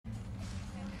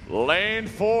Lane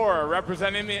 4,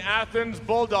 representing the Athens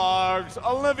Bulldogs,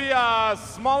 Olivia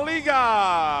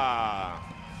Smaliga.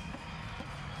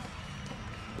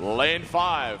 Lane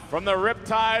 5, from the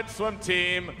Riptide Swim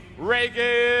Team,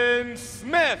 Reagan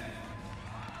Smith.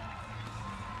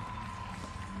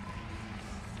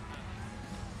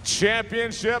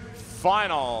 Championship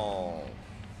final.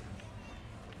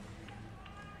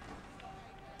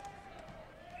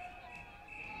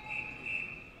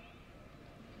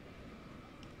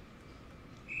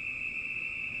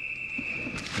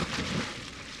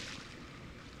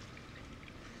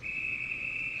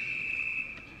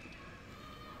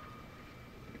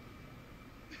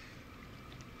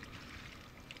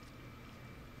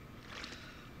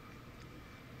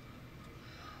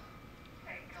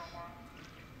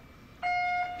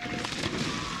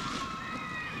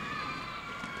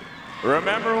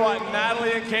 Remember what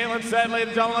Natalie and Caitlin said, ladies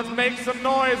and gentlemen, let's make some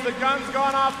noise. The gun's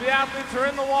gone off, the athletes are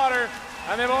in the water,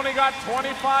 and they've only got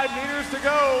 25 meters to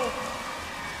go.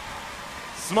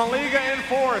 Smaliga in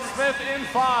 4, Smith in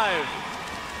 5.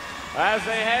 As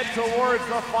they head towards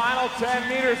the final 10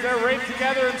 meters, they're right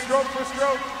together in stroke for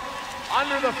stroke.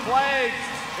 Under the flags,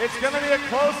 it's gonna be a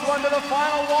close one to the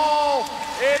final wall.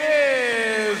 It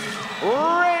is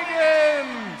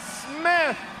Reagan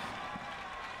Smith.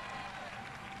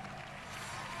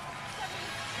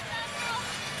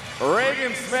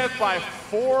 Reagan Smith by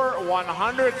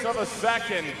 4/100ths of a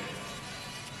second,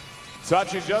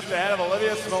 touching just ahead of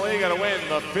Olivia Smaliga to win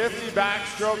the 50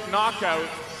 backstroke knockout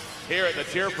here at the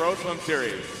TYR Pro Swim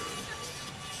Series.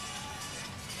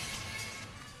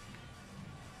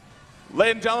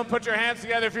 Ladies and gentlemen, put your hands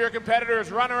together for your competitors.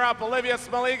 Runner-up Olivia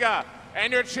Smaliga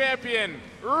and your champion,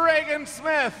 Reagan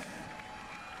Smith.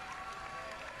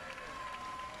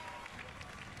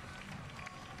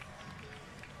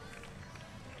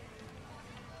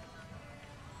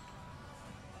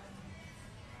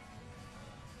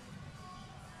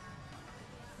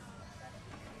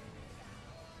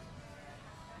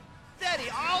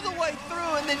 All the way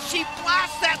through, and then she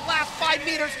blasts that last 5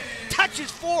 meters, touches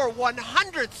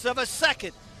 4/100ths of a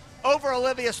second over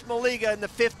Olivia Smaliga, and the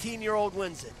 15-year-old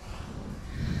wins it.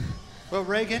 Well,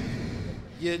 Reagan,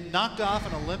 you knocked off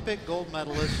an Olympic gold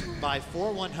medalist by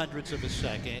 4/100ths of a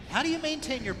second. How do you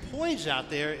maintain your poise out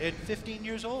there at 15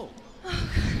 years old? Oh,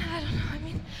 God, I don't know. I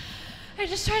mean, I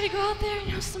just try to go out there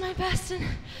and do my best and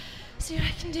see what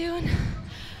I can do, and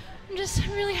I'm just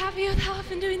really happy with how I've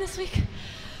been doing this week.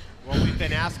 Well, we've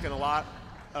been asking a lot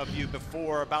of you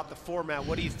before about the format.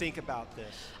 What do you think about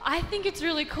this? I think it's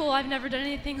really cool. I've never done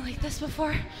anything like this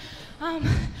before. I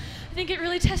think it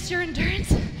really tests your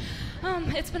endurance.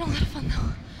 It's been a lot of fun,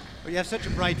 though. Well, you have such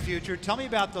a bright future. Tell me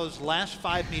about those last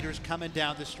 5 meters coming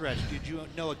down the stretch. Did you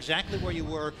know exactly where you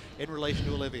were in relation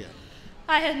to Olivia?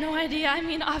 I had no idea. I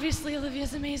mean, obviously,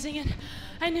 Olivia's amazing, and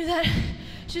I knew that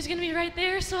she was going to be right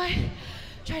there, so I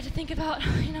tried to think about,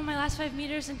 my last 5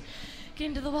 meters and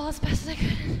getting to the wall as best as I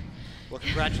could. Well,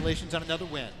 congratulations on another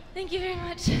win. Thank you very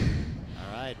much.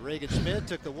 All right, Reagan Smith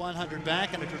took the 100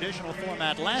 back in a traditional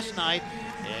format last night,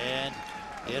 and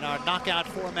in our knockout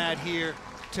format here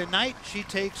tonight, she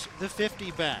takes the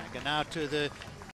 50 back. And now to the